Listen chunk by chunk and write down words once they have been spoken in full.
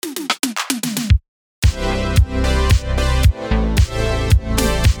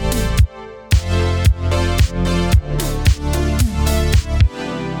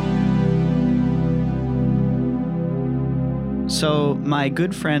So my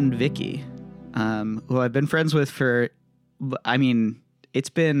good friend Vicky, who I've been friends with for, I mean, it's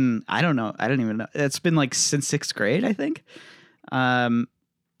been, I don't even know. It's been like since 6th grade, I think.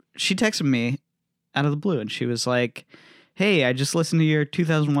 She texted me out of the blue and she was like, hey, I just listened to your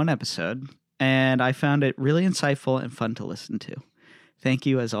 2001 episode and I found it really insightful and fun to listen to. Thank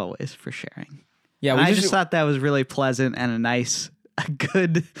you as always for sharing. Yeah, I just thought that was really pleasant and a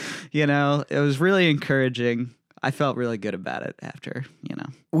good, it was really encouraging. I felt really good about it after,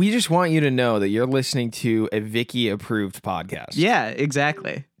 We just want you to know that you're listening to a Vicky-approved podcast. Yeah,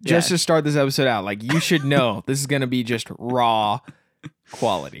 exactly. Just to start this episode out, like, you should know this is going to be just raw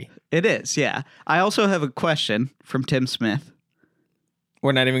quality. It is, yeah. I also have a question from Tim Smith.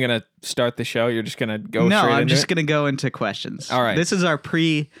 We're not even going to start the show? You're just going to go straight into it? No, I'm just going to go into questions. All right. This is our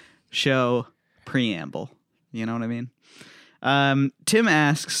pre-show preamble. You know what I mean? Tim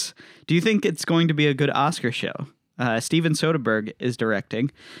asks, do you think it's going to be a good Oscar show? Steven Soderbergh is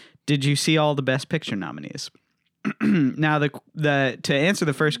directing. Did you see all the Best Picture nominees? Now, to answer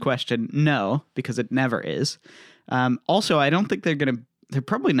the first question, no, because it never is. Also, I don't think they're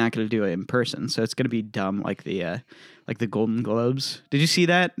probably not going to do it in person, so it's going to be dumb like the Golden Globes. Did you see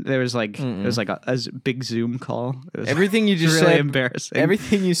that? There was like a big Zoom call. Everything you just really said, embarrassing.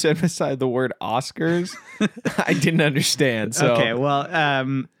 Everything you said beside the word Oscars, I didn't understand. So. Okay,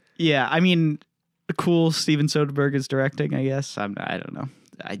 well, yeah, I mean, cool. Steven Soderbergh is directing, I guess. I don't know.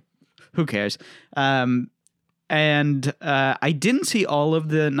 Who cares? And I didn't see all of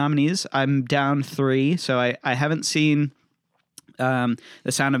the nominees. I'm down 3, so I haven't seen The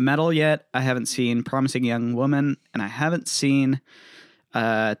Sound of Metal yet. I haven't seen Promising Young Woman, and I haven't seen.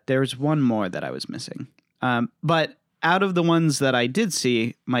 There's one more that I was missing. But out of the ones that I did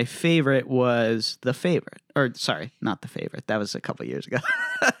see, my favorite was The Favorite. Or sorry, not The Favorite. That was a couple years ago.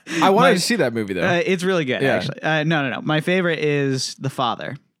 I wanted to see that movie though. It's really good, actually. No. My favorite is The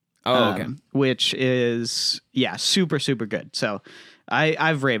Father. Oh, okay. Which is, super, super good. So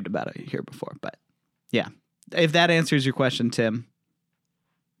I've raved about it here before, but yeah. If that answers your question, Tim,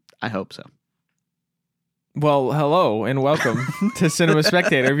 I hope so. Well, hello and welcome to Cinema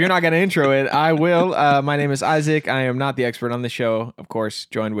Spectator. If you're not going to intro it, I will. My name is Isaac. I am not the expert on the show. Of course,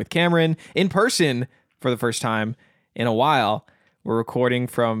 joined with Cameron in person for the first time in a while. We're recording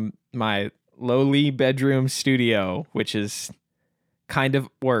from my lowly bedroom studio, which is kind of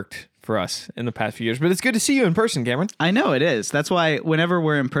worked for us in the past few years. But it's good to see you in person, Cameron. I know it is. That's why whenever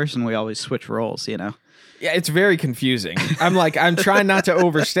we're in person, we always switch roles, Yeah, it's very confusing. I'm trying not to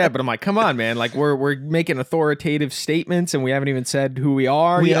overstep, but I'm like, come on, man. Like we're making authoritative statements and we haven't even said who we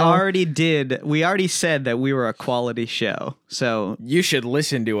are. We already did. We already said that we were a quality show. So you should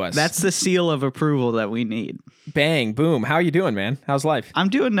listen to us. That's the seal of approval that we need. Bang, boom. How you doing, man? How's life? I'm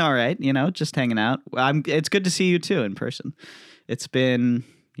doing all right, just hanging out. It's good to see you too in person. It's been,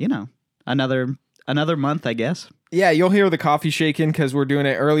 another month, I guess. Yeah, you'll hear the coffee shaking because we're doing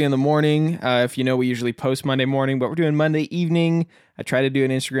it early in the morning. If you know, we usually post Monday morning, but we're doing Monday evening. I try to do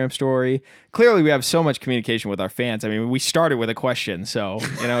an Instagram story. Clearly, we have so much communication with our fans. I mean, we started with a question, so,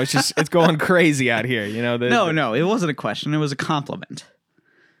 it's going crazy out here. No, it wasn't a question. It was a compliment.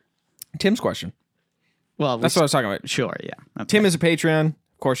 Tim's question. Well, that's what I was talking about. Sure, yeah. Okay. Tim is a Patreon.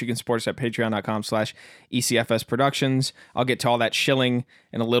 Of course, you can support us at patreon.com/ECFS Productions. I'll get to all that shilling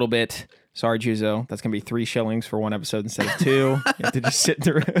in a little bit. Sorry, Juzo. That's going to be 3 shillings for one episode instead of 2. You have to just sit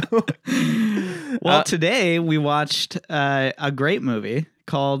through. Well, today we watched a great movie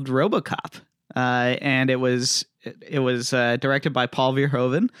called RoboCop. And it was directed by Paul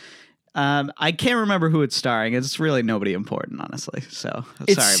Verhoeven. I can't remember who it's starring. It's really nobody important, honestly. So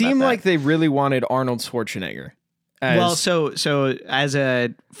it seemed like they really wanted Arnold Schwarzenegger. So as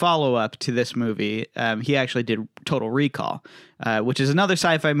a follow-up to this movie, he actually did Total Recall, which is another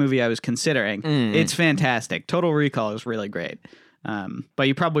sci-fi movie I was considering. It's fantastic. Total Recall is really great. But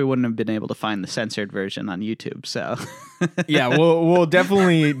you probably wouldn't have been able to find the censored version on YouTube. So yeah, we'll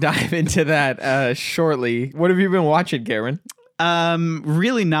definitely dive into that shortly. What have you been watching, Cameron?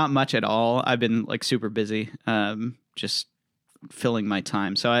 Really not much at all. I've been super busy, just filling my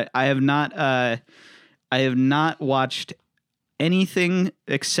time. So I have not watched anything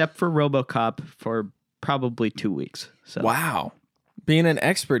except for RoboCop for probably 2 weeks. So. Wow. Being an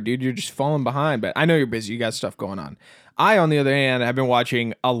expert, dude, you're just falling behind. But I know you're busy. You got stuff going on. I, on the other hand, have been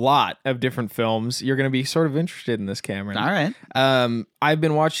watching a lot of different films. You're going to be sort of interested in this, Cameron. All right. I've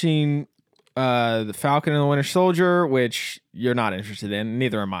been watching The Falcon and the Winter Soldier, which you're not interested in.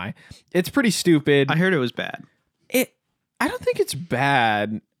 Neither am I. It's pretty stupid. I heard it was bad. I don't think it's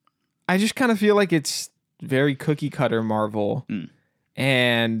bad. I just kind of feel like it's very cookie cutter Marvel.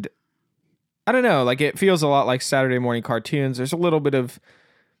 And I don't know, like it feels a lot like Saturday morning cartoons. There's a little bit of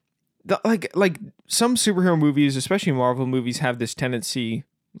like some superhero movies, especially Marvel movies, have this tendency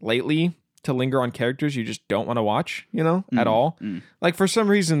lately to linger on characters you just don't want to watch, at all. Like for some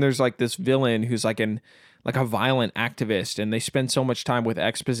reason there's like this villain who's like a violent activist, and they spend so much time with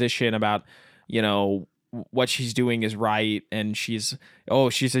exposition about, what she's doing is right, and she's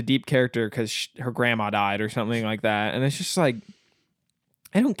a deep character because her grandma died or something like that, and it's just like,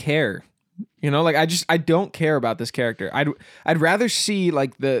 I don't care. Like I don't care about this character. I'd rather see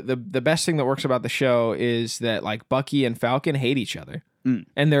like the best thing that works about the show is that like Bucky and Falcon hate each other,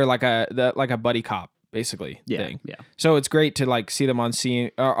 and they're like a buddy cop basically thing. Yeah. So it's great to like see them on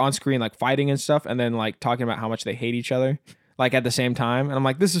screen like fighting and stuff, and then like talking about how much they hate each other like at the same time. And I'm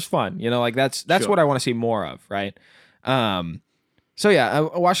like, this is fun. Like that's Sure. what I want to see more of, right? So yeah,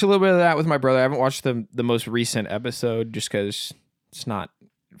 I watched a little bit of that with my brother. I haven't watched the most recent episode just because it's not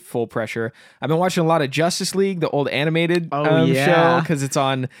full pressure. I've been watching a lot of Justice League, the old animated show, because it's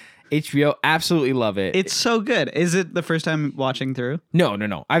on HBO. Absolutely love it. It's so good. Is it the first time watching through?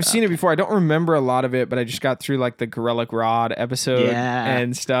 No. I've seen it before. I don't remember a lot of it, but I just got through like the Gorilla Grodd episode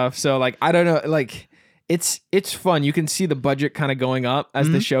and stuff. So like, I don't know, like it's fun. You can see the budget kind of going up as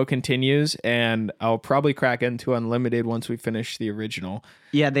the show continues, and I'll probably crack into Unlimited once we finish the original.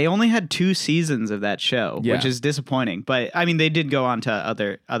 Yeah, they only had 2 seasons of that show, which is disappointing. But I mean, they did go on to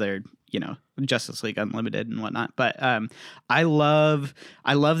other Justice League Unlimited and whatnot. But I love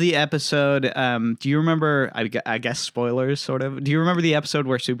the episode. Do you remember? I guess spoilers, sort of. Do you remember the episode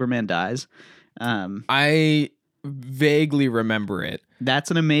where Superman dies? I vaguely remember it.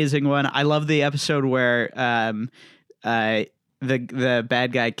 That's an amazing one. I love the episode where the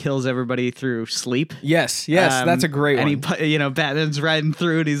bad guy kills everybody through sleep. Yes, that's a great one. And he, Batman's riding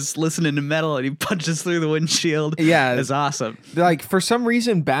through and he's listening to metal and he punches through the windshield. Yeah, it's awesome. Like for some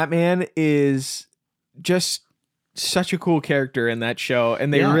reason, Batman is just such a cool character in that show,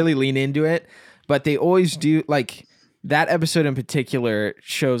 and they really lean into it. But they always do, like that episode in particular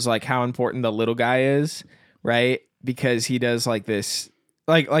shows like how important the little guy is, right? Because he does like this.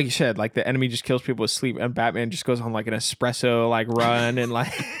 Like you said, like the enemy just kills people with sleep, and Batman just goes on like an espresso like run, and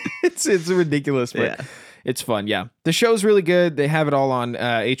like it's ridiculous, but it's fun. Yeah, the show's really good. They have it all on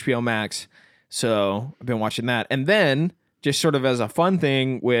HBO Max, so I've been watching that. And then just sort of as a fun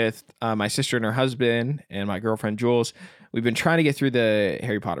thing with my sister and her husband and my girlfriend Jules, we've been trying to get through the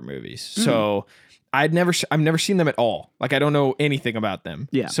Harry Potter movies. So I've never seen them at all. Like I don't know anything about them.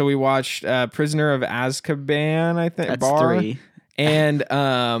 Yeah. So we watched Prisoner of Azkaban. I think that's 3.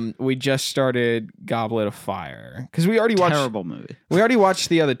 And we just started Goblet of Fire because we already watched. Terrible movie. We already watched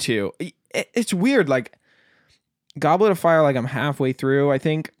the other 2. It's weird. Like Goblet of Fire, like I'm halfway through, I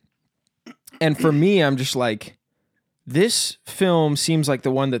think. And for me, I'm just like, this film seems like the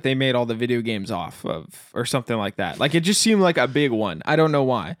one that they made all the video games off of, or something like that. Like it just seemed like a big one. I don't know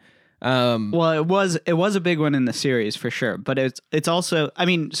why. Well, it was a big one in the series for sure, but it's also, I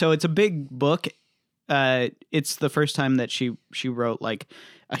mean, so it's a big book. It's the first time that she wrote like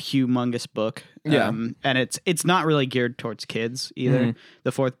a humongous book. And it's not really geared towards kids either.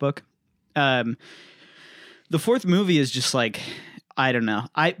 The 4th book. The 4th movie is just like, I don't know.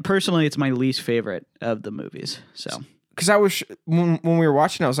 Personally, it's my least favorite of the movies. So, because I was when we were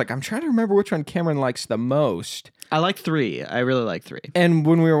watching, I was like, I'm trying to remember which one Cameron likes the most. I like 3. I really like 3. And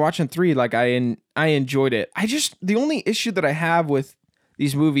when we were watching 3, like I enjoyed it. The only issue that I have with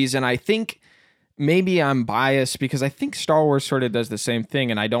these movies, and I think maybe I'm biased because I think Star Wars sort of does the same thing,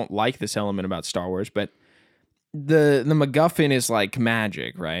 and I don't like this element about Star Wars, but the MacGuffin is like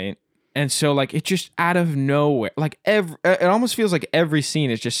magic, right? And so like it just out of nowhere, like it almost feels like every scene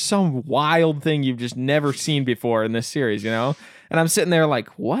is just some wild thing you've just never seen before in this series, And I'm sitting there like,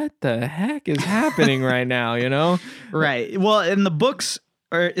 what the heck is happening right now, Right. Well, in the books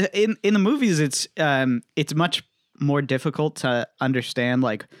or in the movies, it's much more difficult to understand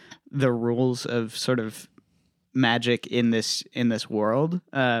like the rules of sort of magic in this world.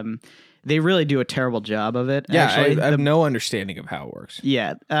 They really do a terrible job of it. Yeah, actually. I have no understanding of how it works.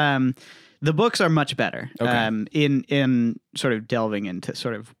 Yeah. The books are much better in sort of delving into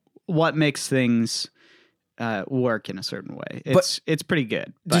sort of what makes things work in a certain way. It's pretty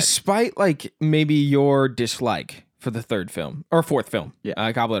good. But despite like maybe your dislike for the 3rd film or 4th film,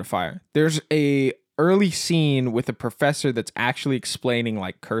 Goblet of Fire, there's a early scene with a professor that's actually explaining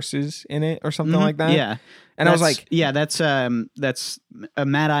like curses in it or something like that. Yeah. And I was like, that's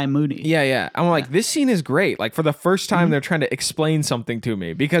Mad Eye Mooney. yeah. I'm like, this scene is great. Like for the first time, they're trying to explain something to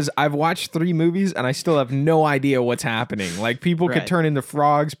me because I've watched 3 movies and I still have no idea what's happening. Like people could Right. turn into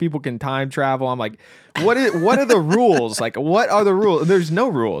frogs, people can time travel. I'm like, what are the rules? Like, what are the rules? There's no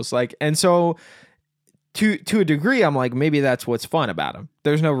rules. Like, and so to a degree, I'm like, maybe that's what's fun about them.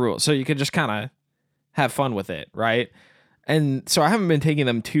 There's no rules, so you could just kind of have fun with it, right? And so I haven't been taking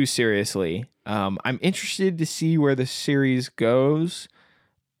them too seriously. I'm interested to see where the series goes.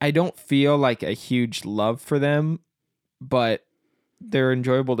 I don't feel like a huge love for them, but they're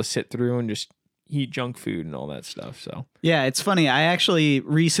enjoyable to sit through and just eat junk food and all that stuff. So Yeah, it's funny. I actually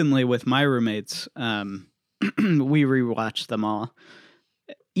recently with my roommates, we rewatched them all.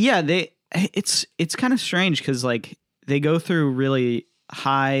 Yeah, it's kind of strange because like they go through really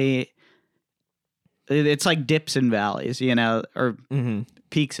high. It's like dips and valleys, you know, or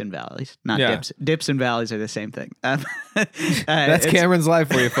peaks and valleys, not Yeah. dips. Dips and valleys are the same thing. that's Cameron's life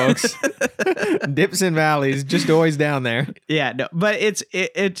for you folks. Dips and valleys, just always down there. Yeah, no, but it's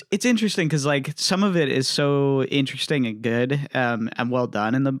interesting because like some of it is so interesting and good, and well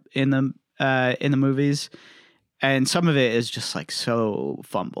done in the movies, and some of it is just like so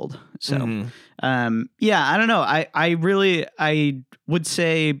fumbled. So, yeah, I don't know. I would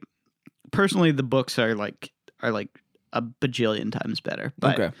say personally the books are like a bajillion times better.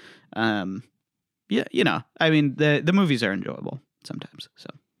 But, Okay. yeah, you know, I mean the movies are enjoyable sometimes. So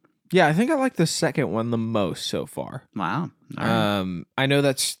Yeah, I think I like the second one the most so far. wow. All right. I know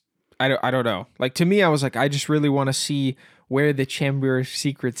that's I don't know. Like to me, I was like, I just really want to see where the Chamber of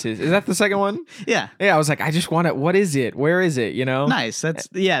Secrets is. Is that the second one? Yeah. Yeah, I was like, I just want it. What is it? Where is it? You know? Nice. That's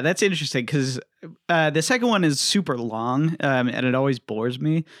interesting because the second one is super long, and it always bores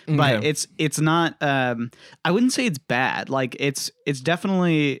me. But Okay. it's not. I wouldn't say it's bad. Like it's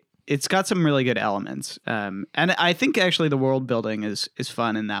definitely it's got some really good elements. And I think actually the world building is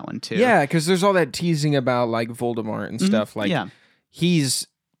fun in that one too. Yeah, because there's all that teasing about like Voldemort and stuff. Like yeah. he's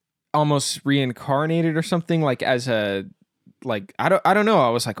almost reincarnated or something. Like as a like I don't know. I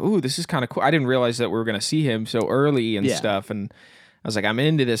was like, ooh, this is kind of cool. I didn't realize that we were gonna see him so early and Yeah. stuff. And I was like, I'm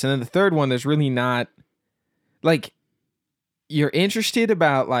into this. And then the third one, there's really not like you're interested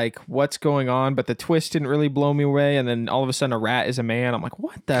about like what's going on, but the twist didn't really blow me away. And then all of a sudden, a rat is a man. I'm like,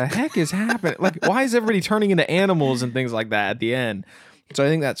 what the heck is happening? Like, why is everybody turning into animals and things like that at the end? So I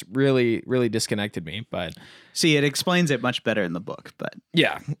think that's really, really disconnected me. But See, it explains it much better in the book, but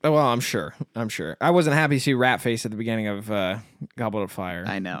yeah, well, I'm sure. I wasn't happy to see Rat Face at the beginning of Goblet of Fire.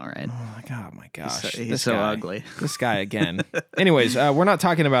 I know, right? Oh my gosh, He's this so guy. ugly. This guy again. Anyways, we're not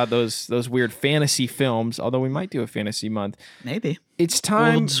talking about those weird fantasy films, although we might do a fantasy month. Maybe It's we'll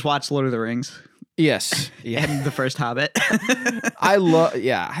time. just watch Lord of the Rings Yes, yeah. and the first Hobbit. I love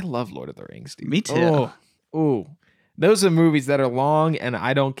Lord of the Rings, dude. Me too. Oh, ooh. Those are movies that are long and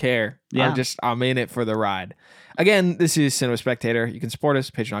I don't care. Yeah. I'm in it for the ride. Again, this is Cinema Spectator. You can support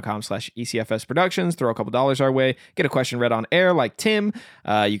us, patreon.com/ECFS Productions. Throw a couple dollars our way. Get a question read on air like Tim.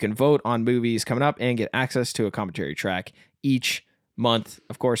 You can vote on movies coming up and get access to a commentary track each month.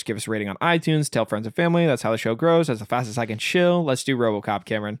 Of course, give us a rating on iTunes. Tell friends and family. That's how the show grows. That's the fastest I can chill. Let's do RoboCop,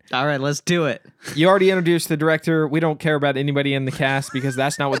 Cameron. All right, let's do it. You already introduced the director. We don't care about anybody in the cast because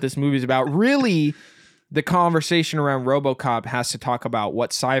that's not what this movie's about. Really, the conversation around RoboCop has to talk about what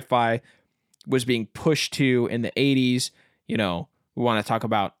sci-fi was being pushed to in the 80s. You know, we want to talk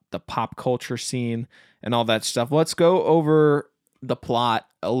about the pop culture scene and all that stuff. Let's go over the plot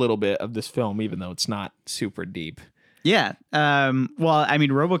a little bit of this film, even though it's not super deep. Yeah. Well, I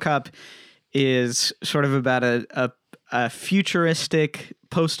mean, RoboCop is sort of about a futuristic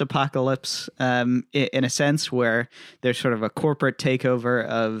post-apocalypse, in a sense, where there's sort of a corporate takeover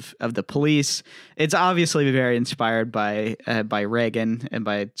of the police. It's obviously very inspired by Reagan and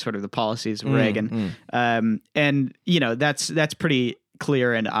by sort of the policies of Reagan, and you know that's pretty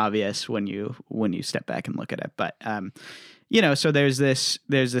clear and obvious when you step back and look at it. But you know, so there's this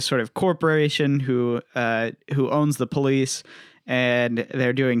sort of corporation who owns the police, and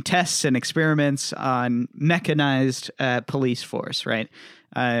they're doing tests and experiments on mechanized police force, right?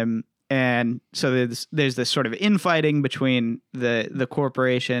 And so there's this sort of infighting between the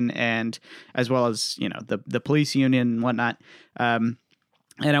corporation and as well as, you know, the police union and whatnot. And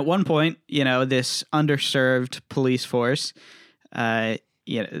at one point, you know, this underserved police force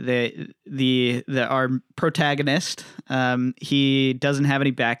you know, the our protagonist, he doesn't have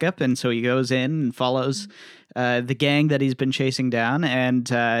any backup, and so he goes in and follows the gang that he's been chasing down, and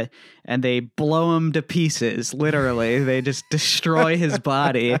they blow him to pieces. Literally, they just destroy his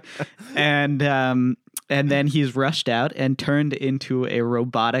body, and then he's rushed out and turned into a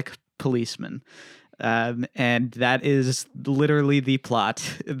robotic policeman. And that is literally the plot.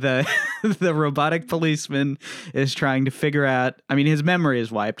 The robotic policeman is trying to figure out, I mean, his memory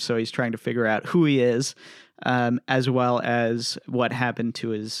is wiped, so he's trying to figure out who he is, as well as what happened to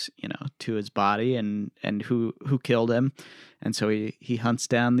his, to his body and who killed him. And so he hunts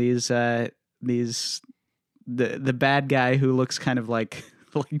down the bad guy who looks kind of like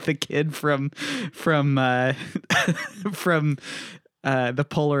the kid from the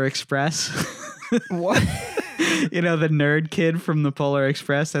Polar Express. What? The nerd kid from the Polar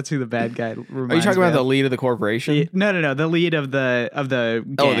Express. That's who the bad guy reminds me of. Are you talking about the lead of the corporation? No. The lead of the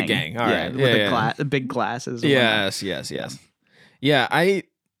gang. Oh, the gang. All right. With the big glasses. Yes. Yeah, I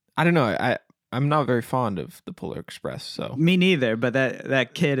don't know. I'm not very fond of the Polar Express. So me neither. But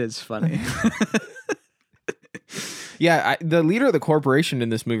that kid is funny. Yeah, the leader of the corporation in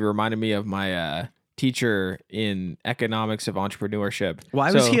this movie reminded me of my teacher in economics of entrepreneurship.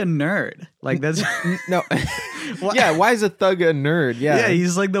 Why was he a nerd? Like that's no. Yeah, why is a thug a nerd? Yeah,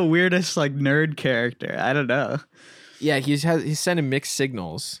 he's like the weirdest like nerd character. I don't know. Yeah, he's sending mixed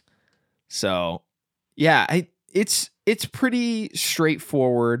signals. So, yeah, it's pretty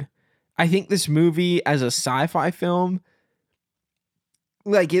straightforward. I think this movie as a sci-fi film,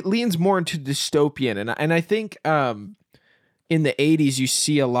 like it leans more into dystopian, and I think in the 80s you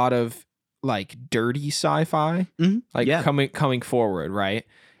see a lot of like dirty sci-fi, coming forward, right?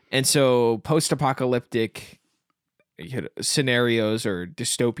 And so post-apocalyptic scenarios or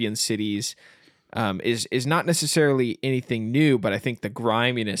dystopian cities is not necessarily anything new, but I think the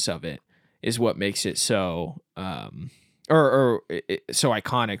griminess of it is what makes it so so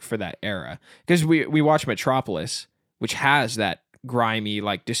iconic for that era. Because we watch Metropolis, which has that grimy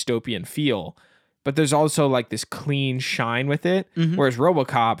like dystopian feel, but there's also like this clean shine with it, whereas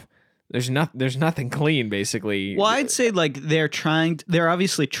RoboCop, there's nothing clean, basically. Well, I'd say like they're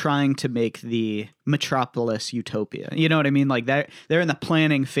obviously trying to make the Metropolis utopia. You know what I mean? Like they're in the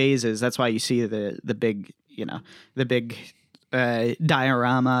planning phases. That's why you see the big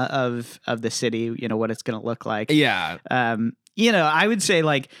diorama of the city. You know what it's going to look like. Yeah. I would say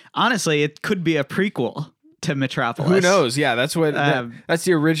like honestly, it could be a prequel to Metropolis. Who knows? Yeah, that's what that's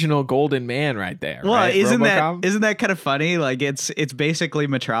the original Golden Man right there. Well, right? isn't RoboCop? that kind of funny? Like it's basically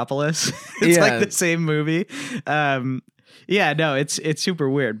Metropolis. It's like the same movie. It's super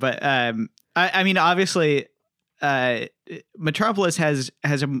weird. But I mean, obviously, Metropolis has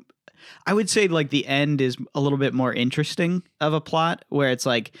a. I would say like the end is a little bit more interesting of a plot, where it's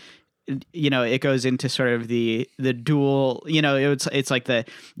like, it goes into sort of the dual. It's like the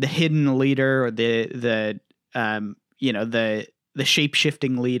hidden leader or the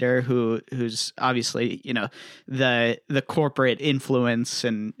shape-shifting leader who's obviously, the corporate influence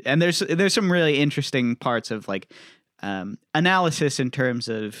and there's some really interesting parts of like analysis in terms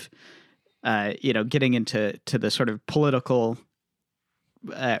of getting into the sort of political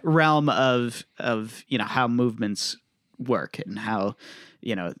realm of how movements work and how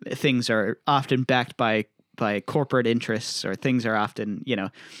things are often backed by corporate interests, or things are often,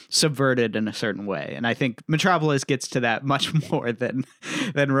 subverted in a certain way. And I think Metropolis gets to that much more than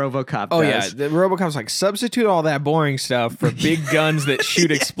RoboCop does. Oh yeah, the RoboCop's like, substitute all that boring stuff for big guns that shoot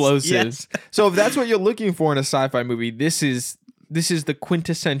explosives. Yes. So if that's what you're looking for in a sci-fi movie, this is the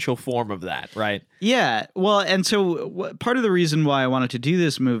quintessential form of that, right? Yeah. Well, and so part of the reason why I wanted to do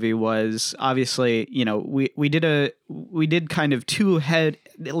this movie was obviously, we did kind of two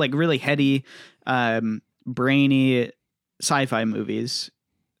really heady, brainy sci-fi movies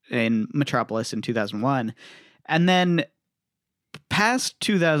in Metropolis in 2001, and then past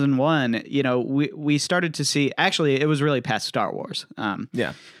 2001, we started to see, actually it was really past Star Wars.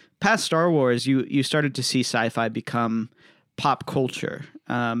 Past Star Wars, you started to see sci-fi become pop culture,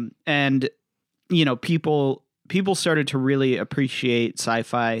 and people started to really appreciate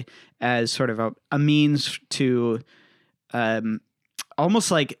sci-fi as sort of a means to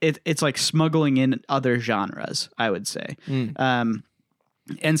almost like it's like smuggling in other genres, I would say. And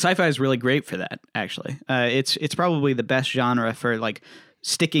sci-fi is really great for that, actually. It's probably the best genre for like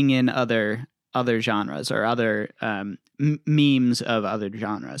sticking in other genres or other memes of other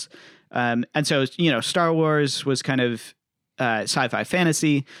genres. And so, Star Wars was kind of sci-fi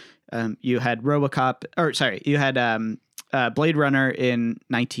fantasy. You had you had Blade Runner in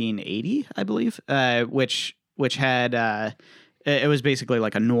 1980, I believe, which had it was basically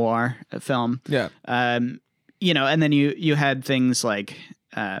like a noir film. Yeah. You know, and then you had things like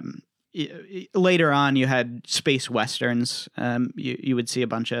later on you had space westerns. You would see a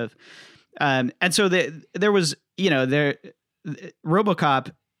bunch of, and so there was, you know,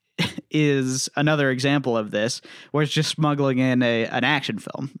 RoboCop is another example of this, where it's just smuggling in an action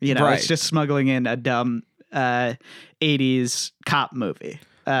film. You know, Right. it's just smuggling in a dumb 80s cop movie,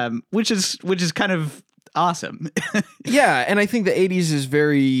 which is kind of awesome. Yeah, and I think the 80s is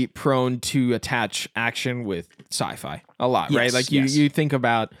very prone to attach action with sci-fi a lot, right? Yes, Like yes. you think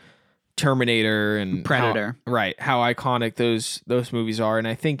about Terminator and Predator. how iconic those movies are, and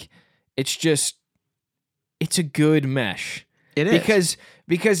I think it's a good mesh. It is.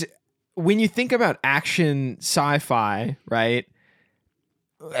 Because when you think about action sci-fi, right?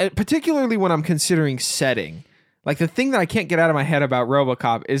 Particularly when I'm considering setting, like the thing that I can't get out of my head about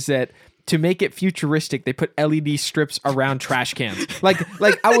RoboCop is that to make it futuristic, they put LED strips around trash cans. Like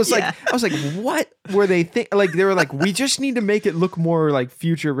I was Yeah. like, what were they like? They were like, we just need to make it look more like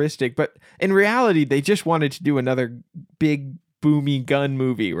futuristic, but in reality, they just wanted to do another big boomy gun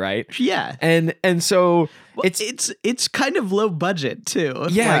movie, right? Yeah. And so Well, it's kind of low budget too.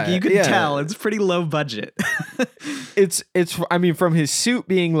 Yeah, like you can yeah. tell it's pretty low budget. it's I mean, from his suit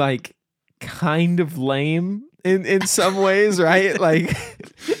being like kind of lame in some ways, right? Like,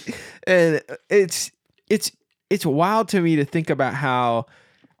 and it's wild to me to think about how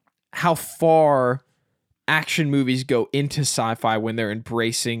far action movies go into sci-fi when they're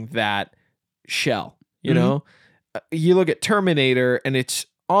embracing that shell, you know? You look at Terminator and it's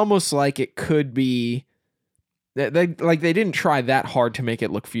almost like it could be they didn't try that hard to make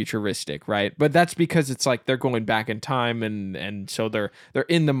it look futuristic, right? But that's because it's like they're going back in time and so they're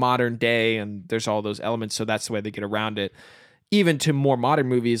in the modern day and there's all those elements, so that's the way they get around it. Even to more modern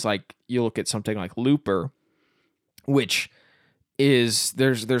movies, like you look at something like Looper, which is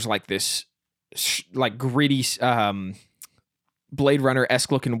there's like this like gritty Blade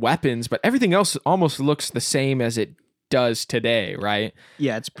Runner-esque looking weapons, but everything else almost looks the same as it does today, right?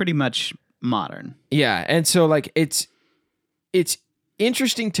 Yeah, it's pretty much modern. Yeah, and so like it's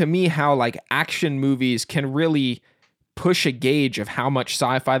interesting to me how like action movies can really push a gauge of how much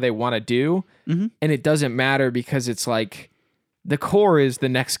sci-fi they want to do, and it doesn't matter because it's like the core is the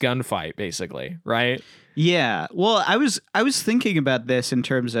next gunfight, basically, right? Yeah. Well, I was thinking about this in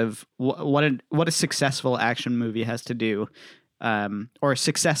terms of what a successful action movie has to do, or a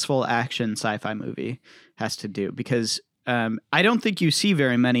successful action sci-fi movie has to do, because I don't think you see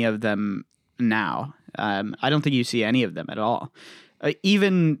very many of them now. I don't think you see any of them at all.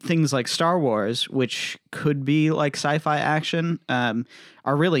 Even things like Star Wars, which could be like sci-fi action,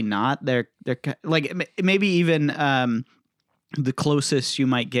 are really not. They're like maybe even the closest you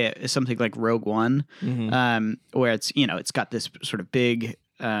might get is something like Rogue One, where it's, you know, it's got this sort of big,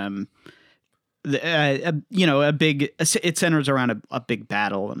 it centers around a big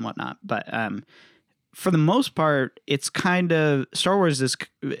battle and whatnot. But for the most part, it's kind of Star Wars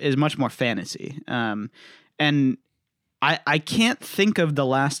is much more fantasy, and I can't think of the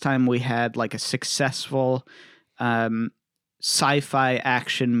last time we had like a successful sci-fi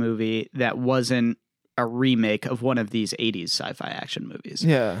action movie that wasn't a remake of one of these 80s sci-fi action movies.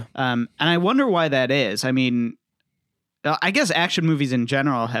 Yeah. And I wonder why that is. I mean, I guess action movies in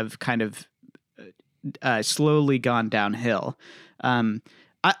general have kind of slowly gone downhill. I'm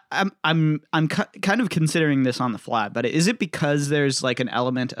kind of considering this on the fly, but is it because there's like an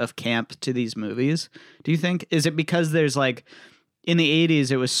element of camp to these movies? Do you think? Is it because there's like in the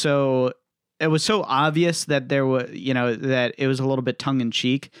 80s it was so obvious that there was, you know, that it was a little bit tongue in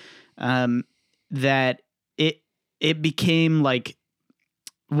cheek, that it became like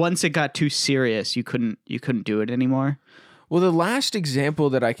once it got too serious, you couldn't do it anymore. Well, the last example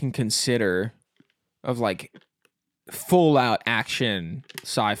that I can consider of like full out action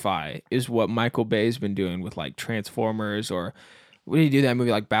sci-fi is what Michael Bay's been doing with like Transformers, or what did he do that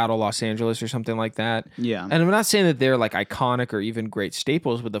movie like Battle Los Angeles or something like that? Yeah. And I'm not saying that they're like iconic or even great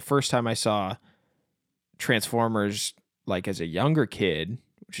staples, but the first time I saw Transformers like as a younger kid,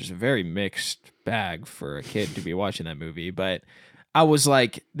 which is a very mixed bag for a kid to be watching that movie, but I was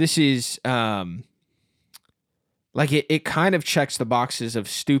like, this is like it kind of checks the boxes of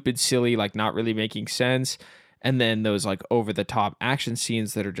stupid, silly, like not really making sense. And then those like over the top action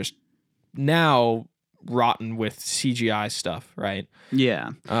scenes that are just now rotten with CGI stuff, right? Yeah.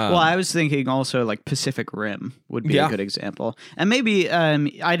 Well, I was thinking also like Pacific Rim would be Yeah. a good example. And maybe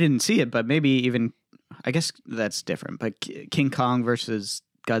I didn't see it, but maybe even I guess that's different. But King Kong versus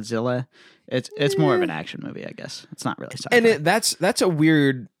Godzilla, it's more of an action movie, I guess. It's not really sci-fi. And that's a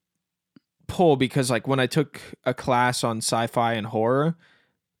weird pull because like when I took a class on sci-fi and horror,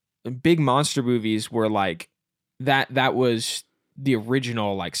 big monster movies were like that was the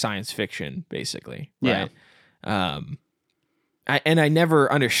original like science fiction basically, right? I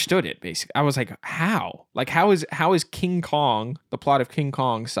never understood it basically. I was like, how is King Kong, the plot of King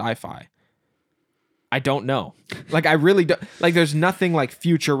Kong, sci-fi? I don't know. Like I really don't, like there's nothing like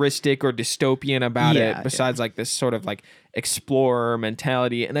futuristic or dystopian about it besides like this sort of like explorer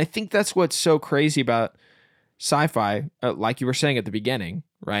mentality. And I think that's what's so crazy about sci-fi, like you were saying at the beginning,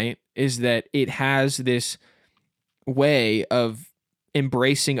 right? Is that it has this way of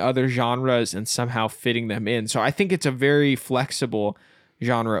embracing other genres and somehow fitting them in. So I think it's a very flexible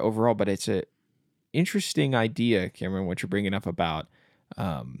genre overall, but it's a interesting idea, Cameron, what you're bringing up about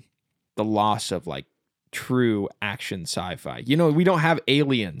the loss of like true action sci-fi. You know, we don't have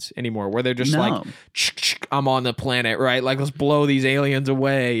aliens anymore where they're just like, I'm on the planet, right? Like, let's blow these aliens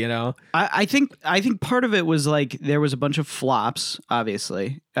away, you know? I think part of it was like there was a bunch of flops,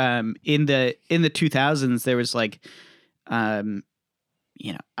 obviously. In the 2000s, there was like,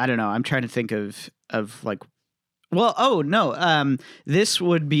 you know, I don't know. I'm trying to think of like, well, oh no, this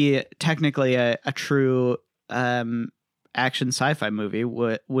would be technically a true action sci-fi movie.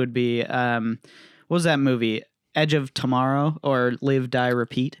 Would be what was that movie? Edge of Tomorrow or Live, Die,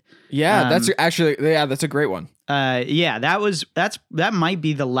 Repeat. Yeah, that's actually that's a great one. That might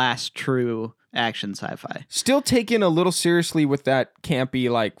be the last true action sci-fi. Still taken a little seriously with that campy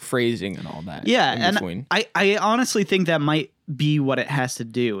like phrasing and all that. Yeah, and I honestly think that might be what it has to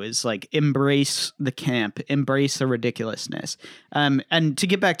do is like embrace the camp, embrace the ridiculousness. And to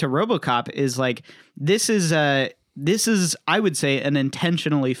get back to RoboCop is like this is I would say an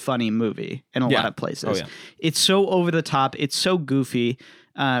intentionally funny movie in a lot of places. Oh, yeah. It's so over the top, it's so goofy.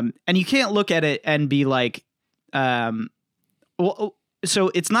 And you can't look at it and be like so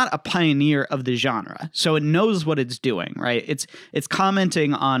it's not a pioneer of the genre. So it knows what it's doing, right? It's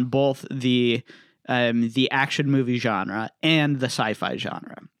commenting on both the action movie genre and the sci-fi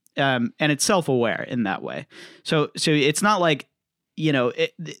genre. And it's self-aware in that way. So it's not like, you know,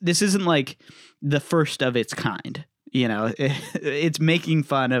 this isn't like the first of its kind. You know, it's making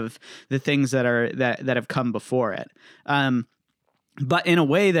fun of the things that have come before it. But in a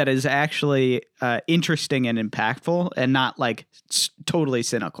way that is actually interesting and impactful and not like totally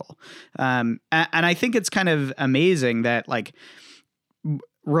cynical. And I think it's kind of amazing that like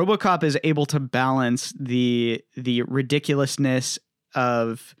RoboCop is able to balance the ridiculousness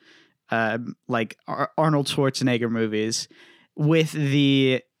of like Arnold Schwarzenegger movies with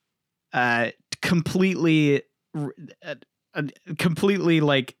the completely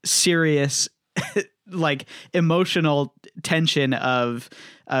like serious like emotional tension of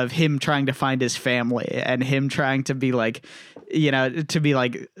him trying to find his family and him trying to be like, you know, to be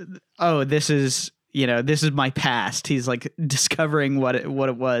like, oh, this is my past. He's like discovering what it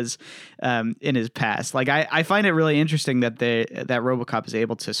was in his past. Like I find it really interesting that that RoboCop is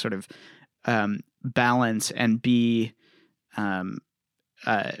able to sort of balance and be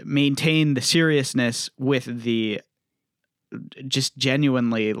maintain the seriousness with the just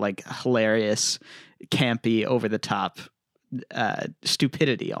genuinely like hilarious, campy, over the top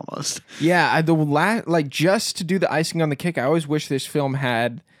stupidity almost. Yeah, like just to do the icing on the cake, I always wish this film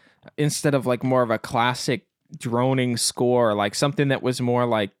had, instead of like more of a classic droning score, like something that was more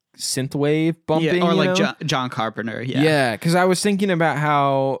like synthwave bumping, or like John Carpenter. Yeah, because I was thinking about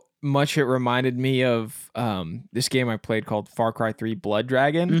how much it reminded me of this game I played called Far Cry 3 Blood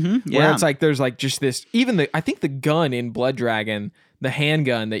Dragon, where it's like there's like just this, I think the gun in Blood Dragon, the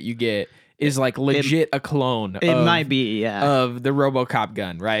handgun that you get is like legit a clone. It might be, of the RoboCop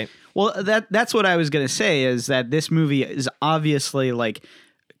gun, right? Well, that's what I was gonna say, is that this movie is obviously like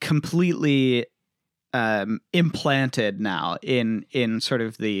completely implanted now in sort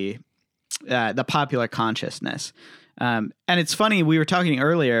of the popular consciousness. And it's funny, we were talking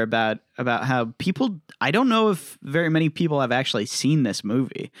earlier about how people, I don't know if very many people have actually seen this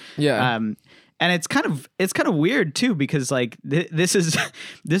movie. Yeah. And it's kind of weird too, because like this is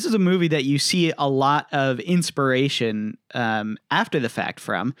a movie that you see a lot of inspiration after the fact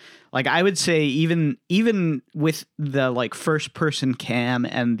from. Like I would say even with the like first person cam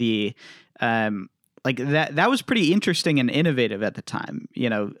and the like that was pretty interesting and innovative at the time.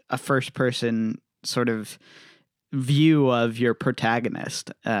 You know, a first person sort of view of your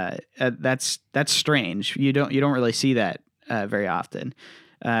protagonist. That's strange. You don't really see that very often.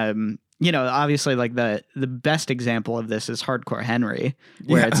 You know, obviously, like the best example of this is Hardcore Henry,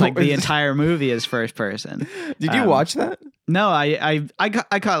 where it's like the entire movie is first person. Did you watch that? No, I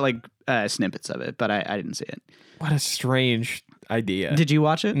caught like snippets of it, but I didn't see it. What a strange idea. Did you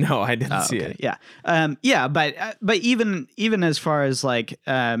watch it? No, I didn't see it. Yeah. But even as far as like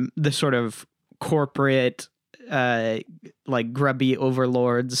the sort of corporate like grubby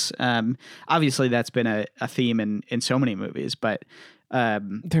overlords, obviously that's been a theme in so many movies, but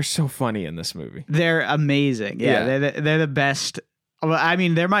They're so funny in this movie. they're amazing. Yeah, Yeah. they're the best. Well, I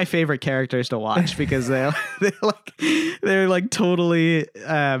mean, they're my favorite characters to watch because they're like totally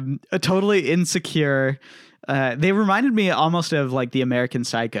totally insecure. They reminded me almost of like the American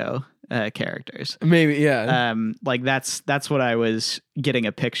Psycho characters. Maybe, yeah. Like that's what I was getting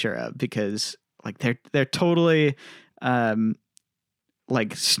a picture of, because like they're totally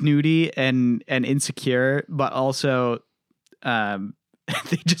like snooty and insecure, but also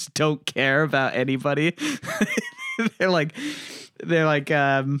they just don't care about anybody. they're like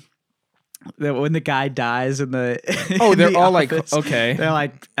when the guy dies in the Oh, in they're the all like, office, okay. they're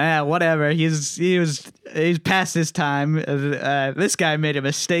like, whatever. He's past his time. This guy made a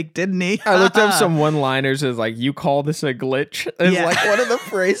mistake, didn't he? I looked up some one-liners as like, you call this a glitch? It's Yeah. like one of the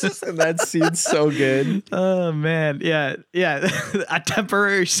phrases in that scene's so good. Oh man, yeah. A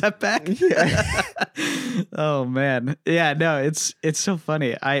temporary setback. Yeah. Oh man, yeah. No, it's so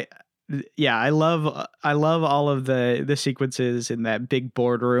funny. I love all of the sequences in that big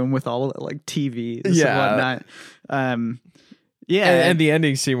boardroom with all of the, like TVs Yeah. and whatnot. Yeah, And the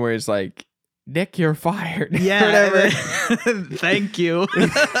ending scene where it's like, Nick, you're fired. yeah. Whatever. Thank you.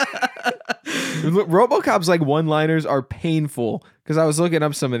 RoboCop's like one-liners are painful because I was looking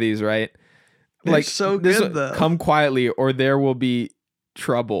up some of these, right? They're Like so this good, one, though. Come quietly or there will be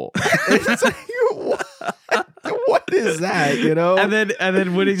trouble. It's like, what is that? You know? And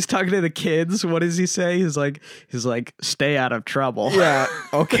then when he's talking to the kids, what does he say? He's like, stay out of trouble. Yeah.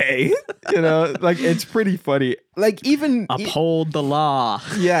 Okay. You know, like it's pretty funny. Like even Uphold the law.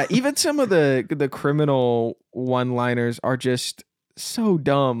 yeah, even some of the criminal one-liners are just so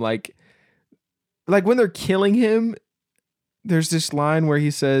dumb. Like when they're killing him, there's this line where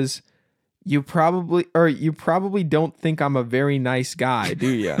he says, you probably don't think I'm a very nice guy, do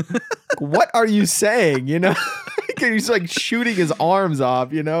you? What are you saying? You know, he's like shooting his arms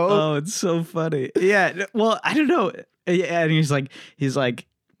off. You know? Oh, it's so funny. Yeah. Well, I don't know. Yeah, and he's like,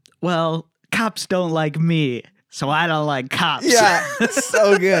 well, cops don't like me, so I don't like cops. Yeah,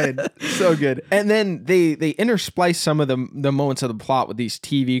 so good, so good. And then they intersplice some of the moments of the plot with these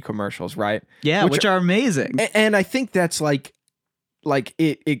TV commercials, right? Yeah, which are amazing. And I think that's like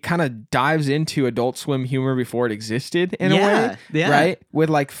it kind of dives into Adult Swim humor before it existed in a way, yeah. right?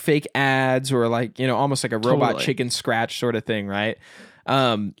 With like fake ads or like, you know, almost like a robot Totally. chicken scratch sort of thing, right?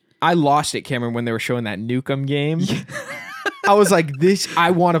 I lost it, Cameron, when they were showing that Nukem game. I was like,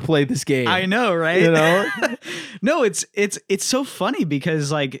 I want to play this game. I know, right? You know? No, it's so funny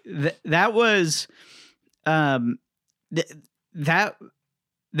because like that was that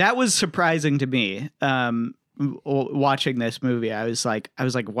was surprising to me. Watching this movie, I was like,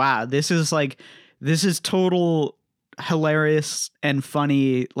 wow, this is total hilarious and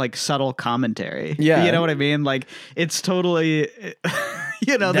funny, like subtle commentary. Yeah. You know what I mean? Like it's totally,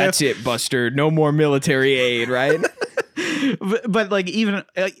 you know, That's it, Buster. No more military aid, right? but like even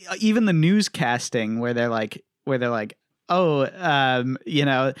the newscasting where they're like, oh, you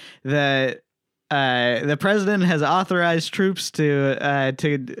know, the president has authorized troops to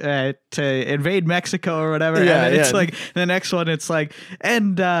invade Mexico or whatever. Yeah, and it's yeah. like the next one. It's like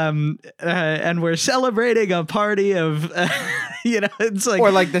and we're celebrating a party of you know. It's like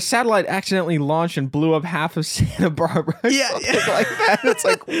Or like the satellite accidentally launched and blew up half of Santa Barbara. Or Yeah, something yeah. like that. It's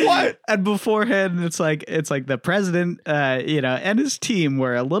like, what? And beforehand, it's like the president, you know, and his team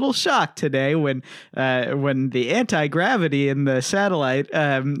were a little shocked today when the anti-gravity in the satellite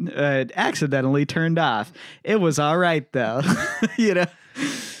accidentally turned off. It was all right though, you know.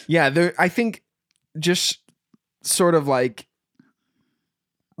 Yeah, I think just sort of like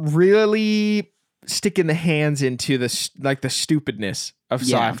really sticking the hands into the stupidness of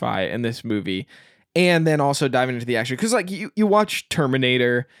Yeah. sci-fi in this movie, and then also diving into the action, because like you watch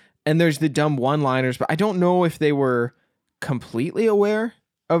Terminator and there's the dumb one-liners, but I don't know if they were completely aware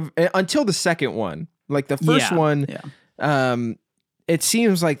of until the second one. Like the first one, it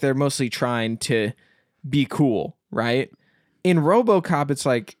seems like they're mostly trying to be cool, right? In RoboCop, it's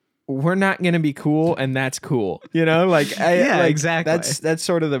like, we're not gonna be cool, and that's cool, you know. Like, exactly. That's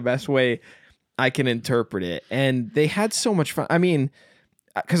sort of the best way I can interpret it. And they had so much fun. I mean,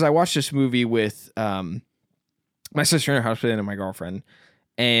 because I watched this movie with my sister in her house and my girlfriend,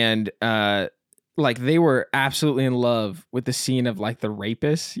 and like they were absolutely in love with the scene of like the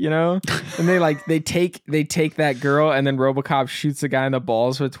rapist, you know, and they take that girl and then RoboCop shoots the guy in the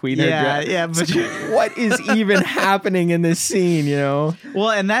balls between her. Yeah, but what is even happening in this scene, you know?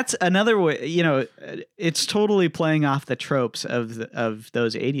 Well, and that's another way, you know, it's totally playing off the tropes of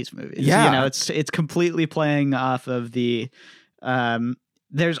those 80s movies. Yeah, you know, it's completely playing off of the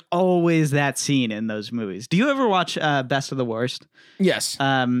there's always that scene in those movies. Do you ever watch Best of the Worst? Yes.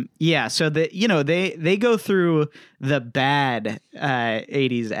 Yeah. So they go through the bad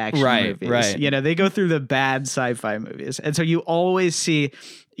 80s action movies. Right. You know, they go through the bad sci-fi movies, and so you always see,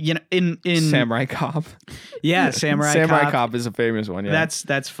 you know, in Samurai Cop. Yeah, Samurai Cop is a famous one. Yeah,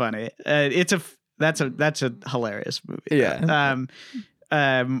 that's funny. That's a hilarious movie. Yeah.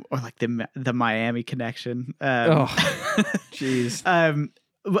 Or like the Miami Connection. Jeez.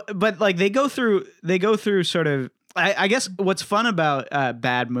 But like they go through sort of. I guess what's fun about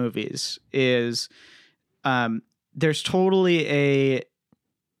bad movies is, there's totally a.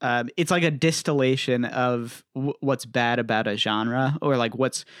 It's like a distillation of what's bad about a genre, or like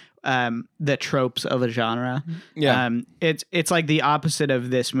what's the tropes of a genre. Yeah. It's like the opposite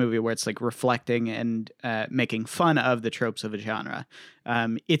of this movie, where it's like reflecting and making fun of the tropes of a genre.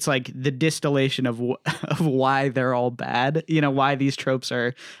 It's like the distillation of why they're all bad, you know, why these tropes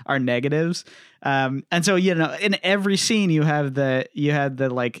are negatives. And so, you know, in every scene you have the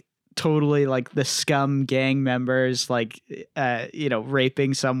like totally like the scum gang members, like, you know,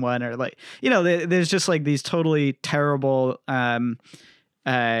 raping someone, or like, you know, there's just like these totally terrible, and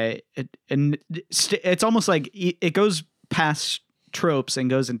it's almost like it goes past tropes and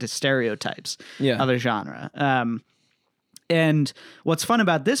goes into stereotypes of a genre. And what's fun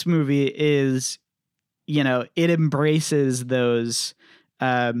about this movie is, you know, it embraces those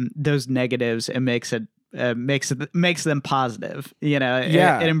negatives and makes them positive. You know,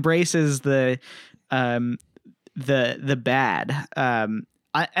 it embraces the bad. And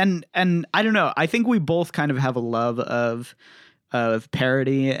I don't know. I think we both kind of have a love of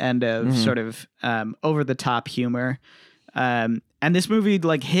parody and of sort of over the top humor. And this movie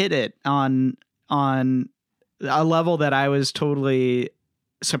like hit it on a level that I was totally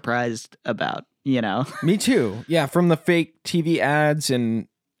surprised about, you know? Me too. Yeah. From the fake TV ads, and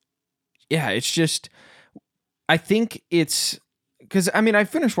yeah, it's just, I think it's because, I mean, I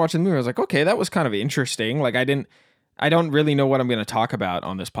finished watching the movie. I was like, okay, that was kind of interesting. Like I don't really know what I'm going to talk about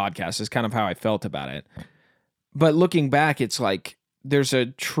on this podcast is kind of how I felt about it. But looking back, it's like, there's a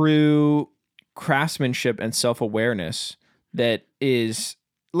true craftsmanship and self-awareness that is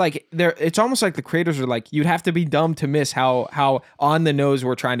like there. It's almost like the creators are like, you'd have to be dumb to miss how on the nose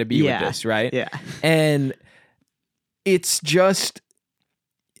we're trying to be with this, right? Yeah. And it's just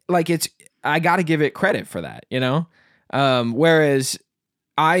like, I got to give it credit for that, you know? Whereas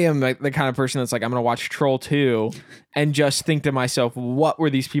I am the kind of person that's like, I'm going to watch Troll 2 and just think to myself, what were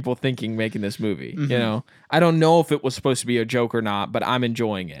these people thinking making this movie? Mm-hmm. You know, I don't know if it was supposed to be a joke or not, but I'm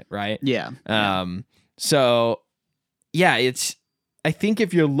enjoying it. Right. Yeah. So yeah, I think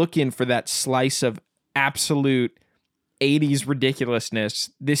if you're looking for that slice of absolute 80s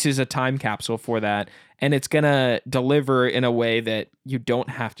ridiculousness, this is a time capsule for that. And it's going to deliver in a way that you don't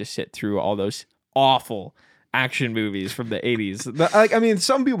have to sit through all those awful action movies from the 80s. Like, I mean,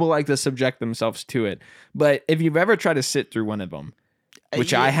 some people like to subject themselves to it, but if you've ever tried to sit through one of them,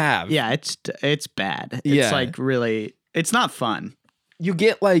 which I have. Yeah, it's bad. It's like really, it's not fun. You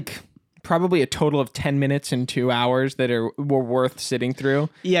get like probably a total of 10 minutes and 2 hours that were worth sitting through.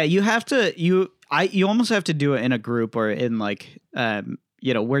 Yeah, you have to, you almost have to do it in a group or in like,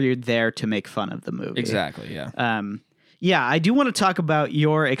 you know, where you're there to make fun of the movie. Exactly, yeah. Yeah, I do want to talk about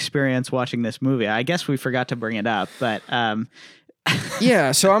your experience watching this movie. I guess we forgot to bring it up, but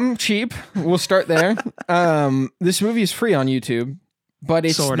yeah, so I'm cheap. We'll start there. This movie is free on YouTube, but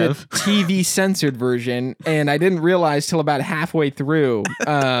it's sort the of TV censored version, and I didn't realize till about halfway through.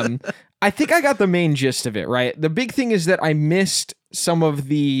 I think I got the main gist of it, right? The big thing is that I missed some of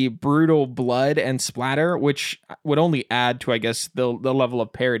the brutal blood and splatter, which would only add to, I guess, the level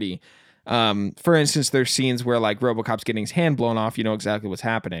of parody. For instance, there's scenes where like RoboCop's getting his hand blown off, you know exactly what's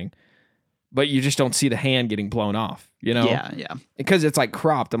happening, but you just don't see the hand getting blown off, you know? Yeah. Because it's like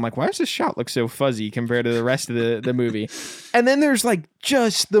cropped. I'm like, why does this shot look so fuzzy compared to the rest of the movie? And then there's like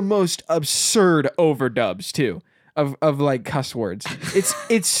just the most absurd overdubs too of like cuss words.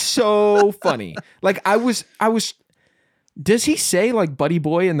 It's so funny. Like I was. Does he say like buddy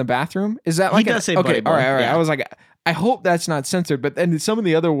boy in the bathroom? Is that like he does say buddy boy? All right. Yeah. I was like, I hope that's not censored. But then some of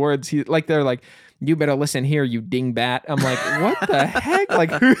the other words, they're like, "You better listen here, you dingbat." I'm like, what the heck? Like,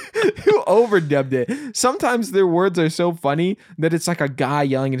 who overdubbed it? Sometimes their words are so funny that it's like a guy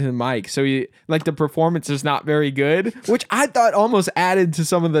yelling into the mic. So the performance is not very good, which I thought almost added to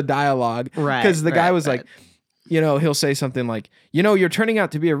some of the dialogue. Right. Because the guy was like, he'll say something like, you're turning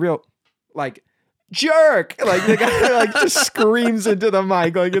out to be a real, like, jerk. Like the guy like just screams into the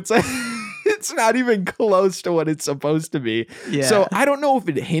mic. Like it's like, it's not even close to what it's supposed to be. Yeah. So I don't know if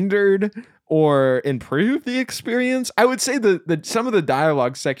it hindered or improved the experience. I would say the some of the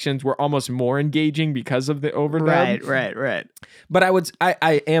dialogue sections were almost more engaging because of the overdub. Right. But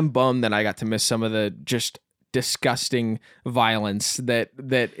I am bummed that I got to miss some of the just disgusting violence that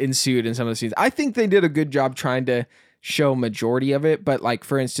ensued in some of the scenes. I think they did a good job trying to show majority of it, but like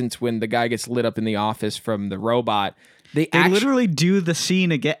for instance, when the guy gets lit up in the office from the robot, they literally do the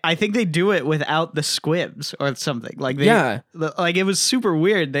scene again. I think they do it without the squibs or something. Like like it was super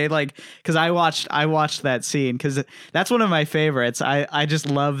weird. They because I watched that scene because that's one of my favorites. I just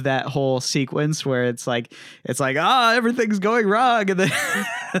love that whole sequence where it's like everything's going wrong, and then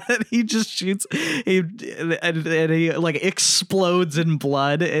he just shoots and he like explodes in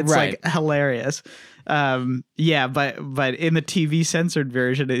blood. It's like hilarious. But in the TV censored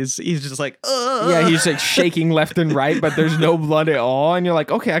version he's just like, ugh. Yeah, he's like shaking left and right, but there's no blood at all, and you're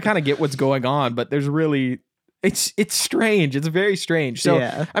like, okay, I kind of get what's going on, but there's really it's strange. It's very strange. So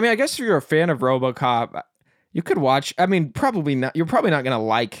I mean, I guess if you're a fan of RoboCop, you could watch. I mean, probably not. You're probably not gonna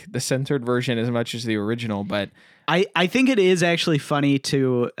like the censored version as much as the original, but I think it is actually funny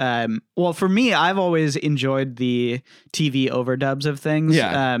to well, for me, I've always enjoyed the TV overdubs of things.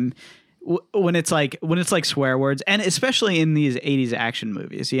 When it's like swear words, and especially in these 80s action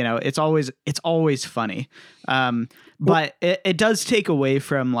movies, it's always funny. But it does take away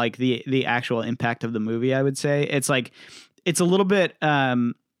from like the actual impact of the movie. I would say it's like, it's a little bit, I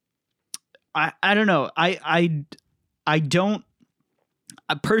don't know. I don't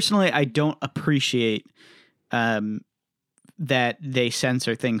personally, I don't appreciate, that they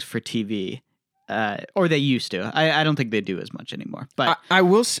censor things for TV. Or they used to. I don't think they do as much anymore. But I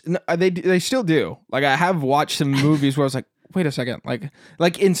will. They still do. Like I have watched some movies where I was like, wait a second.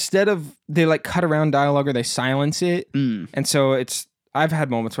 Like instead of they like cut around dialogue or they silence it, and so I've had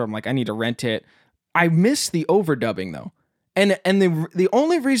moments where I'm like, I need to rent it. I miss the overdubbing though, and the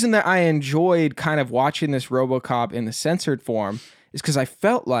only reason that I enjoyed kind of watching this RoboCop in the censored form is because I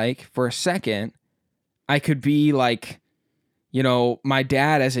felt like for a second I could be like, my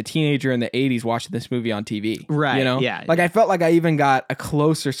dad as a teenager in the 80s watching this movie on TV. Right. Yeah. Like I felt like I even got a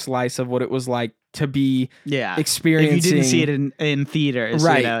closer slice of what it was like to be experiencing. If you didn't see it in theaters.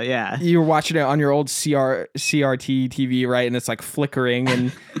 Right. You're watching it on your old CRT TV, right? And it's like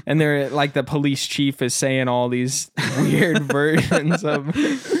flickering and they're like the police chief is saying all these weird versions of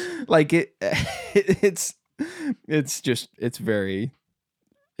like it's very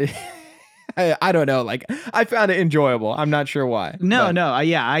I don't know. Like I found it enjoyable. I'm not sure why. No.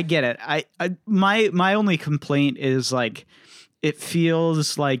 Yeah, I get it. My only complaint is like, it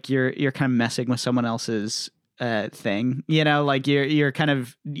feels like you're kind of messing with someone else's thing. Like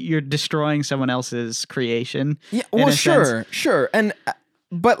you're destroying someone else's creation. Yeah. Well, sure. And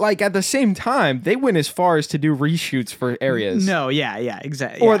but like at the same time, they went as far as to do reshoots for areas. No. Yeah.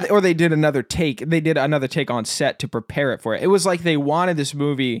 Exactly. Or they did another take. They did another take on set to prepare it for it. It was like they wanted this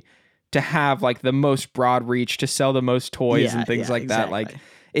movie to have like the most broad reach, to sell the most toys and things like that. Like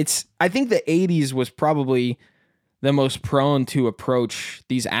I think the 80s was probably the most prone to approach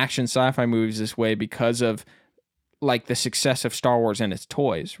these action sci-fi movies this way because of like the success of Star Wars and its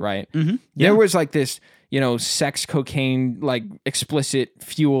toys, right? Mm-hmm. There was like this, sex, cocaine, like explicit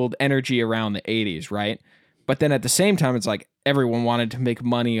fueled energy around the 80s, right? But then at the same time, it's like everyone wanted to make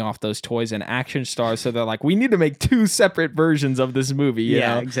money off those toys and action stars. So they're like, we need to make two separate versions of this movie. You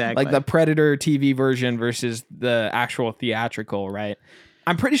know? Exactly. Like the Predator TV version versus the actual theatrical, right?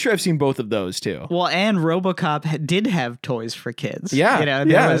 I'm pretty sure I've seen both of those too. Well, and RoboCop did have toys for kids. Yeah.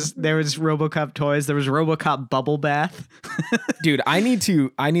 There was RoboCop toys. There was RoboCop Bubble Bath. Dude, I need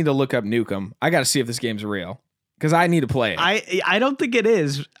to look up Nukem. I got to see if this game's real. Because I need to play it. I don't think it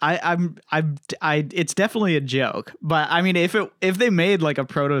is. It's definitely a joke. But I mean, if they made like a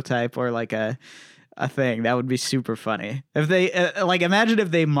prototype or like a thing, that would be super funny. If they like, imagine if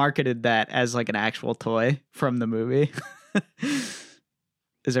they marketed that as like an actual toy from the movie.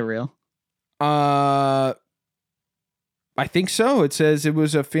 Is it real? I think so. It says it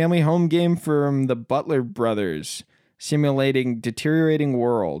was a family home game from the Butler brothers, simulating deteriorating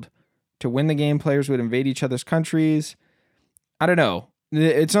world. To win the game, players would invade each other's countries. I don't know.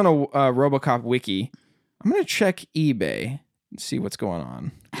 It's on a RoboCop wiki. I'm going to check eBay and see what's going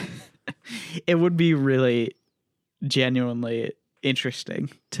on. It would be really genuinely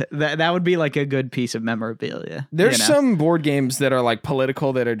interesting. That would be like a good piece of memorabilia. There's you know? some board games that are like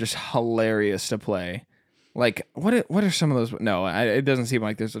political that are just hilarious to play. Like, what are some of those? No, it doesn't seem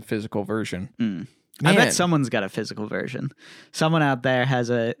like there's a physical version. I bet someone's got a physical version. Someone out there has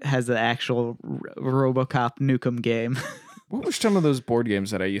the actual RoboCop Nukem game. What were some of those board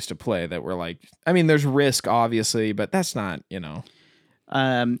games that I used to play that were like, I mean, there's Risk, obviously, but that's not,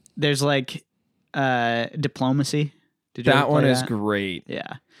 There's like Diplomacy. Did you that ever play one is that? great.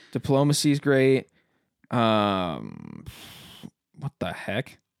 Yeah. Diplomacy's great. What the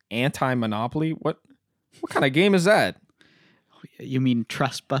heck? Anti-Monopoly? What kind of game is that? You mean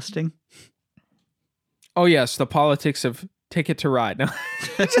trust busting? Oh yes, the politics of Ticket to Ride. No.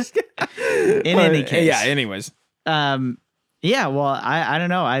 In any case. Yeah, anyways. Yeah, well, I don't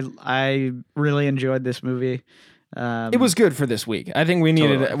know. I really enjoyed this movie. It was good for this week. I think we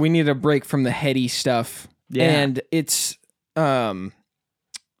needed a break from the heady stuff. Yeah. And it's it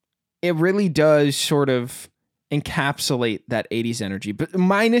really does sort of encapsulate that 80s energy, but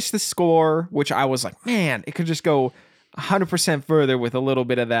minus the score, which I was like, man, it could just go 100% further with a little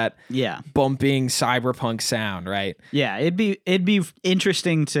bit of that bumping cyberpunk sound, right? Yeah, it'd be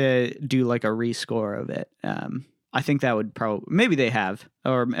interesting to do like a rescore of it. I think that would probably, maybe they have,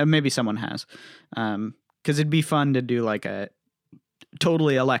 or maybe someone has, because it'd be fun to do like a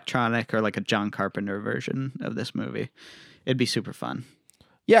totally electronic or like a John Carpenter version of this movie. It'd be super fun.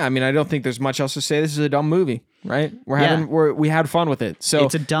 Yeah, I mean, I don't think there's much else to say. This is a dumb movie, right? We had fun with it. So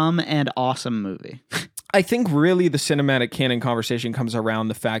it's a dumb and awesome movie. I think really the cinematic canon conversation comes around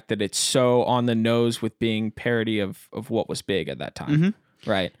the fact that it's so on the nose with being parody of what was big at that time. Mm-hmm.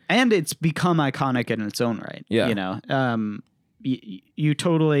 Right. And it's become iconic in its own right. Yeah. You know, you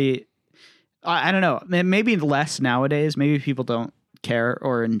totally, I don't know, maybe less nowadays. Maybe people don't care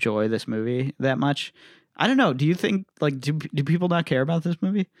or enjoy this movie that much. I don't know. Do you think, like, do people not care about this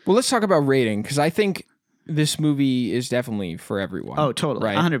movie? Well, let's talk about rating, because I think this movie is definitely for everyone. Oh, totally.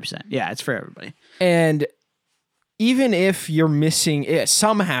 Right? 100%. Yeah, it's for everybody. And even if you're missing it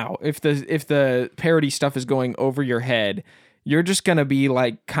somehow, if the parody stuff is going over your head, you're just going to be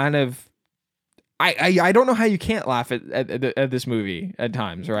like kind of, I don't know how you can't laugh at this movie at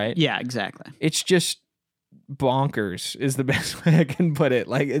times, right? Yeah, exactly. It's just bonkers is the best way I can put it.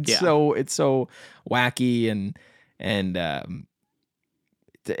 Like it's so wacky and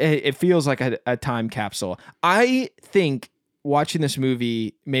it feels like a time capsule. I think watching this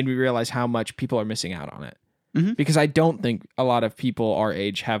movie made me realize how much people are missing out on it. Mm-hmm. Because I don't think a lot of people our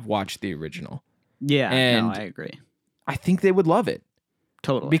age have watched the original. Yeah, and no, I agree. I think they would love it.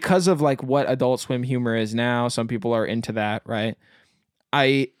 Totally. Because of like what Adult Swim humor is now. Some people are into that, right?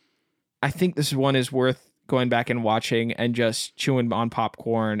 I think this one is worth going back and watching and just chewing on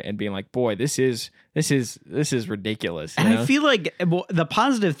popcorn and being like, boy, this is ridiculous. And I feel like the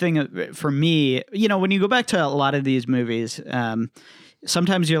positive thing for me, you know, when you go back to a lot of these movies,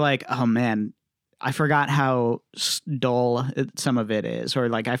 sometimes you're like, oh man, I forgot how dull some of it is, or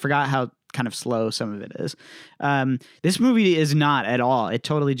like I forgot how kind of slow some of it is. This movie is not at all. It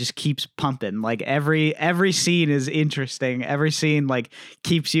totally just keeps pumping. Like every scene is interesting. Every scene like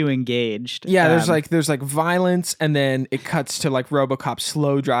keeps you engaged. Yeah, there's like violence, and then it cuts to like RoboCop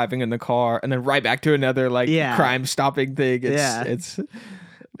slow driving in the car, and then right back to another like crime stopping thing.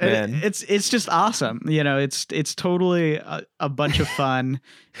 It's just awesome. You know, it's totally a bunch of fun.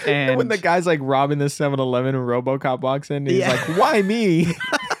 And when the guy's like robbing the 7-Eleven and RoboCop walks in, and he's like, "Why me?"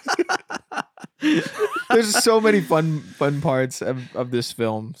 There's so many fun parts of this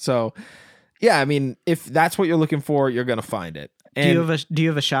film. So, yeah, I mean, if that's what you're looking for, you're gonna find it. And do you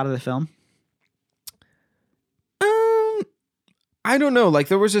have a shot of the film? I don't know. Like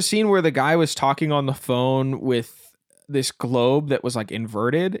there was a scene where the guy was talking on the phone with this globe that was like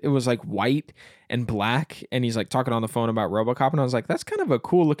inverted. It was like white and black, and he's like talking on the phone about RoboCop, and I was like, that's kind of a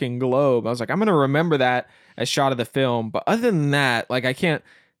cool looking globe. I was like, I'm gonna remember that as shot of the film. But other than that, like I can't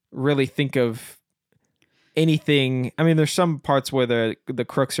really think of anything. I mean, there's some parts where the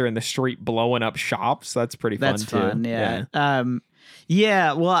crooks are in the street blowing up shops. That's pretty fun. That's fun. Yeah.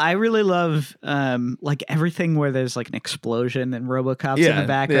 Yeah, well, I really love like everything where there's like an explosion and RoboCop's in the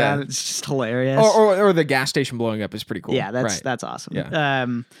background. Yeah. It's just hilarious. Or the gas station blowing up is pretty cool. Yeah, that's awesome.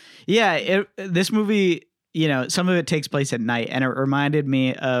 Yeah. This movie, you know, some of it takes place at night, and it reminded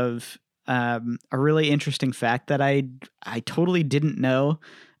me of a really interesting fact that I totally didn't know,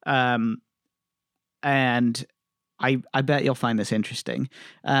 and I bet you'll find this interesting.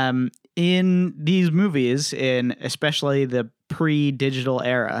 In these movies, in especially the pre-digital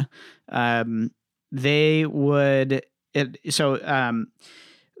era, they would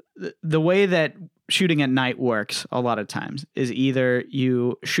the way that shooting at night works a lot of times is either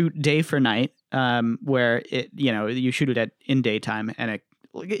you shoot day for night, where you shoot it in daytime, and it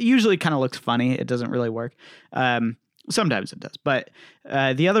usually kind of looks funny. It doesn't really work. Sometimes it does, but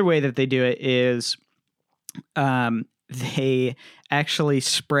the other way that they do it is they actually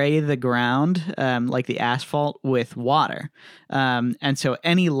spray the ground, like the asphalt, with water. And so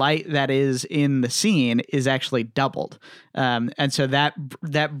any light that is in the scene is actually doubled. And so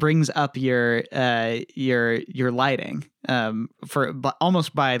that brings up your lighting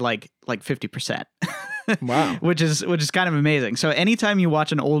almost by like 50%. Wow. which is kind of amazing. So anytime you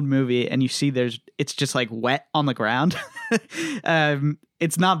watch an old movie and you see it's just like wet on the ground,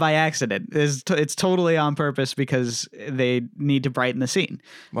 it's not by accident. It's totally on purpose because they need to brighten the scene.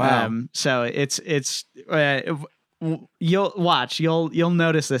 Wow. So you'll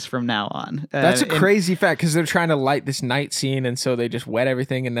notice this from now on. That's a crazy fact, because they're trying to light this night scene, and so they just wet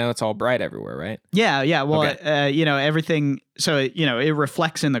everything, and now it's all bright everywhere, right? Yeah. Well, Okay. Everything. So it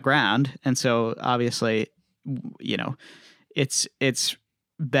reflects in the ground, and so obviously, it's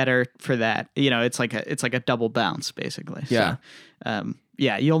better for that. It's like a double bounce, basically. Yeah. So,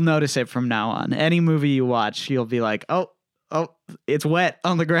 you'll notice it from now on. Any movie you watch, you'll be like, oh, it's wet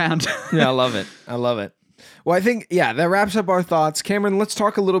on the ground. Yeah, I love it. Well, I think, that wraps up our thoughts. Cameron, let's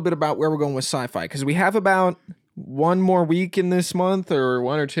talk a little bit about where we're going with sci-fi, because we have about one more week in this month, or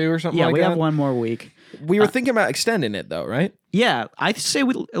one or two or something like that. Yeah, we have one more week. We were thinking about extending it, though, right? Yeah, I say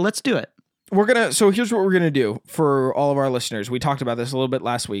let's do it. So here's what we're going to do for all of our listeners. We talked about this a little bit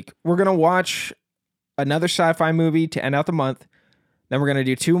last week. We're going to watch another sci-fi movie to end out the month. Then we're going to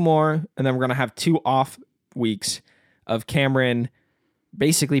do two more, and then we're going to have 2 off weeks of Cameron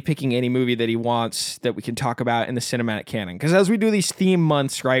basically picking any movie that he wants that we can talk about in the cinematic canon. Because as we do these theme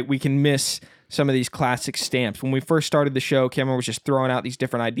months, right, we can miss some of these classic stamps. When we first started the show, Cameron was just throwing out these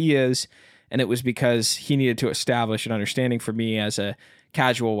different ideas, and it was because he needed to establish an understanding for me as a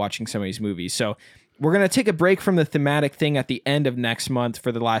casual watching some of these movies. So we're going to take a break from the thematic thing at the end of next month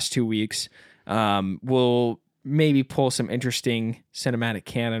for the last 2 weeks. We'll maybe pull some interesting cinematic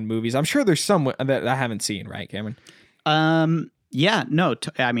canon movies. I'm sure there's some that I haven't seen, right, Cameron? Yeah, no,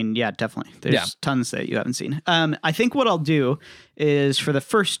 definitely. There's tons that you haven't seen. I think what I'll do is for the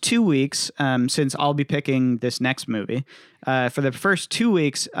first 2 weeks, since I'll be picking this next movie, for the first 2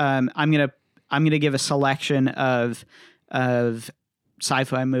 weeks, I'm gonna give a selection of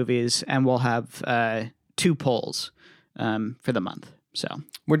sci-fi movies, and we'll have 2 polls for the month. So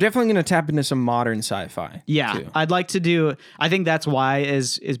we're definitely going to tap into some modern sci-fi. Yeah, too. I'd like to do. I think that's why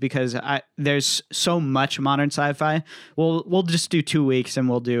is because there's so much modern sci-fi. We'll just do 2 weeks, and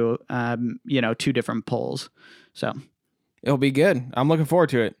we'll do 2 different polls. So it'll be good. I'm looking forward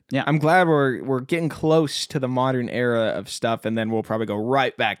to it. Yeah, I'm glad we're getting close to the modern era of stuff, and then we'll probably go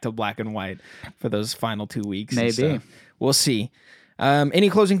right back to black and white for those final 2 weeks. Maybe we'll see. Any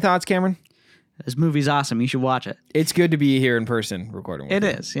closing thoughts, Cameron? This movie's awesome. You should watch it. It's good to be here in person recording with you.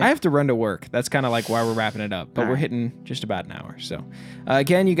 It is. Yeah. I have to run to work. That's kind of like why we're wrapping it up. But we're hitting just about an hour. So,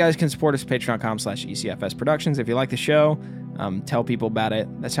 again, you guys can support us at patreon.com/ECFS Productions. If you like the show, tell people about it.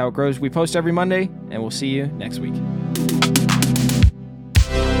 That's how it grows. We post every Monday, and we'll see you next week.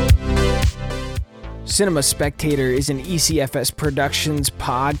 Cinema Spectator is an ECFS Productions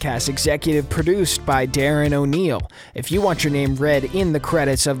podcast executive produced by Darren O'Neill. If you want your name read in the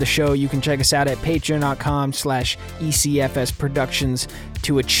credits of the show, you can check us out at patreon.com/ECFS Productions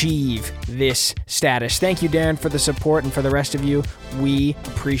to achieve this status. Thank you, Darren, for the support, and for the rest of you, we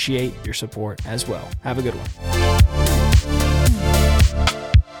appreciate your support as well. Have a good one.